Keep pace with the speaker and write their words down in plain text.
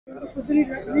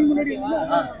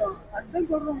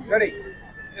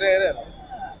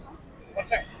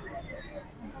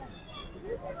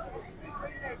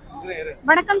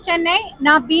வணக்கம் சென்னை.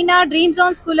 நான் Beena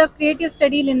ட்ரீம்ஸோன் school of creative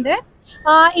ஸ்டடியிலேருந்து.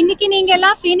 இன்னைக்கு நீங்கள்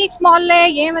எல்லாம் ஃபீனிக்ஸ்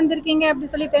மாலில் ஏன் வந்திருக்கீங்க அப்படி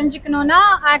சொல்லி தெரிஞ்சுக்கணுன்னா,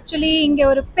 ஆக்சுவலி இங்கே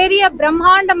ஒரு பெரிய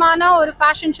பிரம்மாண்டமான ஒரு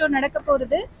ஃபேஷன் ஷோ நடக்க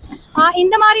போகுது.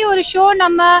 இந்த மாதிரி ஒரு ஷோ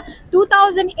நம்ம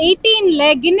 2018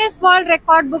 கின்னஸ் வேர்ல்ட்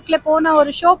ரெக்கார்ட் புக்கில் போன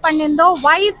ஒரு ஷோ பண்ணியிருந்தோம்,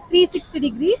 வைப்ஸ் 360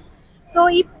 degrees. ஸோ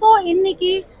இப்போது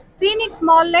இன்னைக்கு ஃபீனிக்ஸ்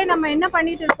மாலில் நம்ம என்ன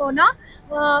பண்ணிட்டு இருக்கோம்னா,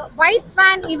 ஒயிட்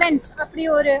ஸ்வான் ஈவெண்ட்ஸ் அப்படி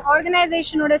ஒரு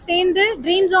ஆர்கனைசேஷனோட சேர்ந்து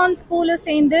ட்ரீம்ஸோன் ஸ்கூலு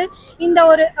சேர்ந்து இந்த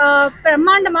ஒரு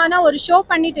பிரம்மாண்டமான ஒரு ஷோ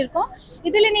பண்ணிட்டு இருக்கோம்.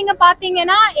 இதில் நீங்கள்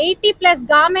பார்த்தீங்கன்னா 80+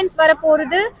 கார்மெண்ட்ஸ் வர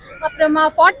போகிறது. அப்புறமா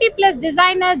 40+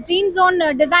 டிசைனர்ஸ், ட்ரீம்ஸோன்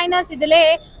டிசைனர்ஸ் இதில்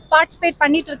பார்ட்டிசிபேட்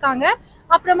பண்ணிட்டு இருக்காங்க.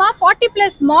 அப்புறமா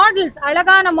 40+ மாடல்ஸ்,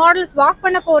 அழகான மாடல்ஸ் வாக்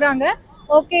பண்ண போகிறாங்க.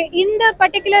 ஓகே, இந்த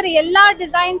பர்டிகுலர் எல்லா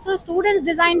டிசைன்ஸும் ஸ்டூடெண்ட்ஸ்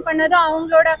டிசைன் பண்ணது.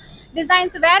 அவங்களோட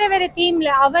டிசைன்ஸ் வேறு வேறு தீமில்,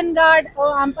 அவன்கார்ட்,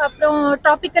 அப்புறம்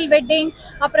ட்ராபிக்கல் வெட்டிங்,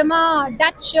 அப்புறமா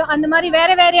டச், அந்த மாதிரி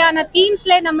வேறு வேறையான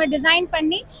தீம்ஸில் நம்ம டிசைன்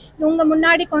பண்ணி உங்கள்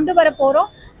முன்னாடி கொண்டு வர போகிறோம்.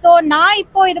 ஸோ நான்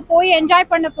இப்போ இது போய்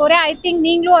என்ஜாய் பண்ண போகிறேன். ஐ திங்க்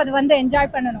நீங்களும் அது வந்து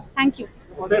என்ஜாய் பண்ணணும். தேங்க்யூ.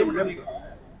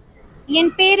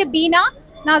 என் பேர் பீனா,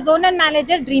 நான் ஜோனல்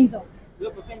மேனேஜர் ட்ரீம்ஸோன்.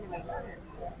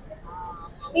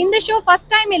 இந்த ஷோ ஃபர்ஸ்ட்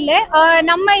டைம் இல்லை,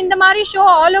 நம்ம இந்த மாதிரி ஷோ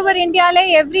ஆல் ஓவர் இந்தியாவிலே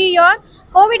எவ்ரி இயர்,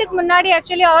 கோவிடுக்கு முன்னாடி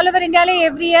ஆக்சுவலி ஆல் ஓவர் இந்தியாவிலே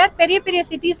எவ்ரி இயர் பெரிய பெரிய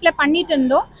சிட்டிஸில் பண்ணிட்டு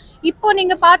இருந்தோம். இப்போ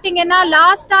நீங்கள் பார்த்தீங்கன்னா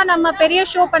லாஸ்ட்டாக நம்ம பெரிய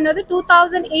ஷோ பண்ணது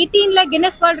 2018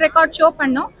 கின்னஸ் வேர்ல்ட் ரெக்கார்ட் ஷோ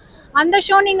பண்ணோம். அந்த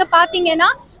ஷோ நீங்கள் பார்த்தீங்கன்னா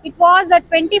it was a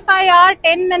 25 hour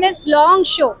 10 minutes long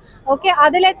show. Okay,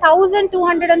 அதில்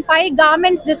 1205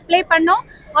 கார்மெண்ட்ஸ் டிஸ்பிளே பண்ணோம்.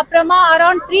 அப்புறமா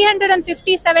அரௌண்ட்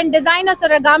 357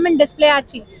 டிசைனர்ஸோட கார்மெண்ட் டிஸ்பிளே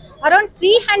ஆச்சு. அரௌண்ட்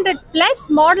 300+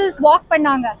 மாடல்ஸ் வாக்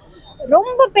பண்ணாங்க.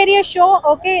 ரொம்ப பெரிய ஷோ.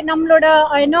 ஓகே, நம்மளோட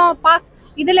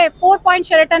இதில் 4 பாயிண்ட்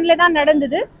ஷெரட்டன்ல தான்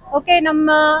நடந்தது. ஓகே,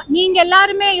 நீங்கள்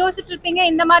எல்லாருமே யோசிச்சுட்டு இருப்பீங்க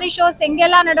இந்த மாதிரி ஷோஸ்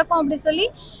எங்கெல்லாம் நடக்கும் அப்படி சொல்லி.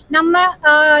 நம்ம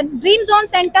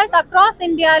ட்ரீம்ஸோன் சென்டர்ஸ் அக்ராஸ்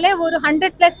இந்தியாவில் ஒரு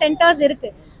 100+ சென்டர்ஸ்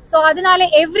இருக்குது. ஸோ அதனால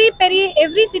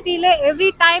எவ்ரி சிட்டியில்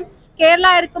எவ்ரி டைம் கேரளா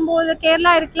இருக்கும்போது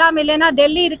கேரளா இருக்கலாம், இல்லைன்னா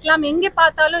டெல்லி இருக்கலாம், எங்கே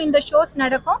பார்த்தாலும் இந்த ஷோஸ்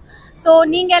நடக்கும். ஸோ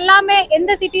நீங்கள் எல்லாமே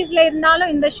எந்த சிட்டிஸில்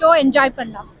இருந்தாலும் இந்த ஷோ என்ஜாய்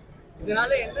பண்ணலாம்.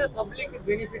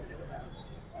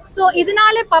 ஸோ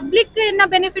இதனால பப்ளிக்கு என்ன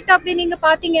பெனிஃபிட் அப்படி நீங்கள்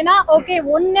பார்த்தீங்கன்னா, ஓகே,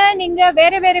 ஒன்று நீங்கள்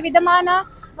வேறு வேறு விதமான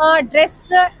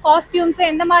ட்ரெஸ்ஸு, காஸ்டியூம்ஸு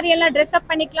எந்த மாதிரி எல்லாம் ட்ரெஸ்அப்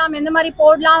பண்ணிக்கலாம், எந்த மாதிரி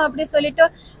போடலாம் அப்படி சொல்லிட்டு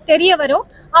தெரிய வரும்.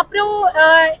 அப்புறம்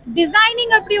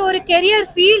டிசைனிங் அப்படி ஒரு கெரியர்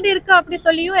ஃபீல்டு இருக்குது அப்படி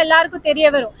சொல்லியும் எல்லாருக்கும் தெரிய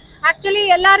வரும். ஆக்சுவலி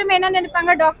எல்லாருமே என்ன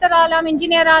நினைப்பாங்க, டாக்டர் ஆகலாம்,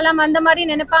 இன்ஜினியர் ஆகலாம், அந்த மாதிரி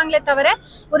நினைப்பாங்களே தவிர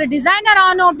ஒரு டிசைனர்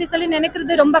ஆகணும் அப்படி சொல்லி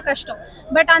நினைக்கிறது ரொம்ப கஷ்டம்.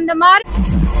 பட் அந்த மாதிரி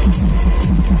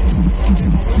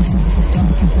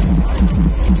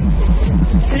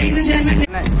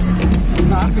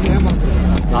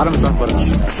ஆரம்பிச்சான் பாருங்க.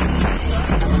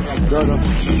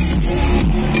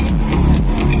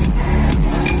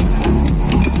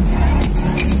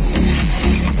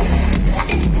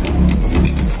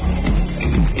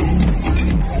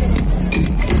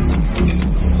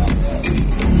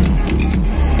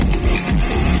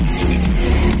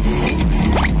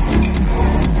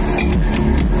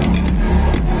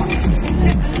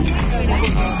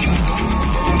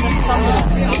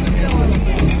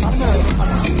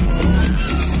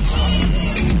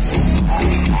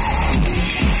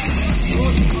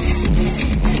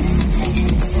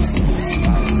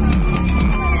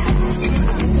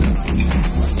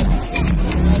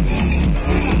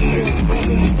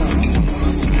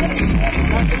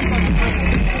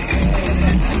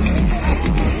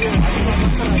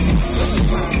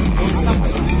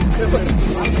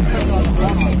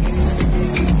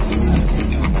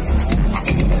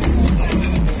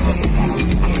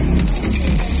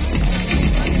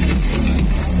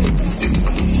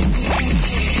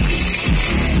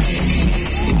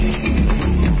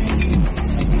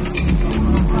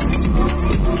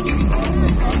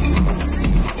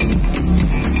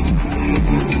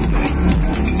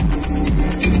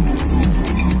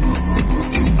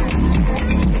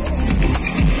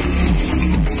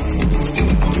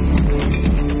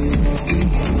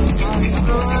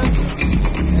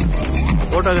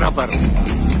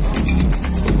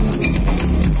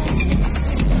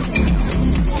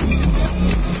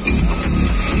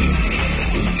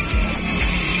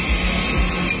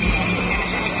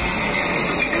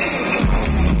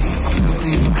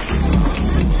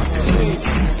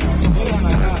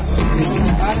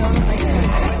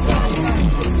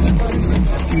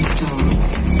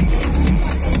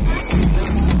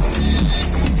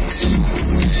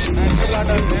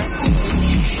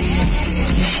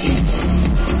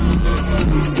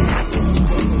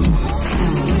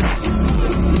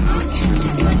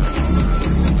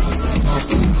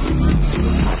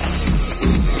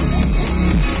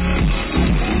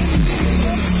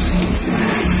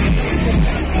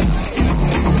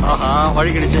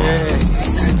 வழிகிடுச்சு.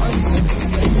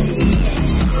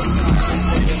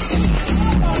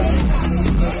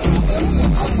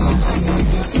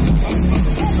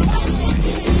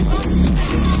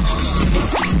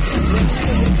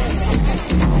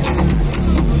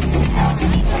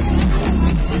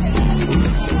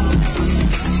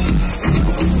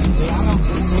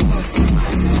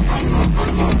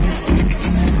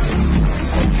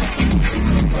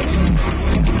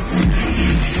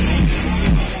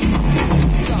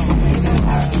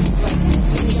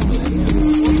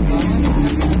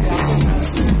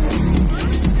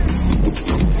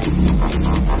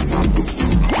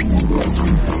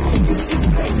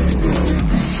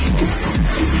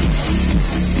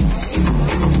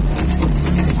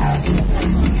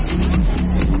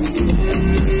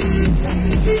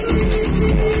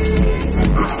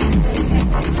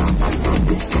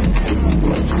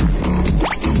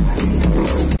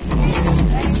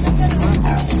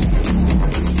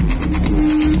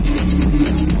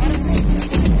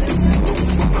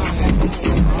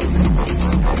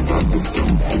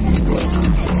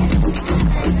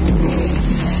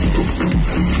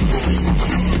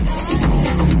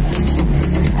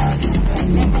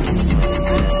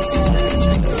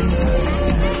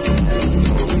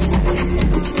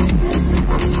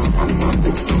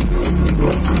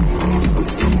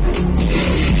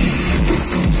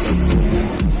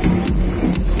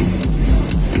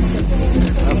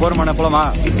 போறமான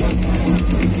போலாமா?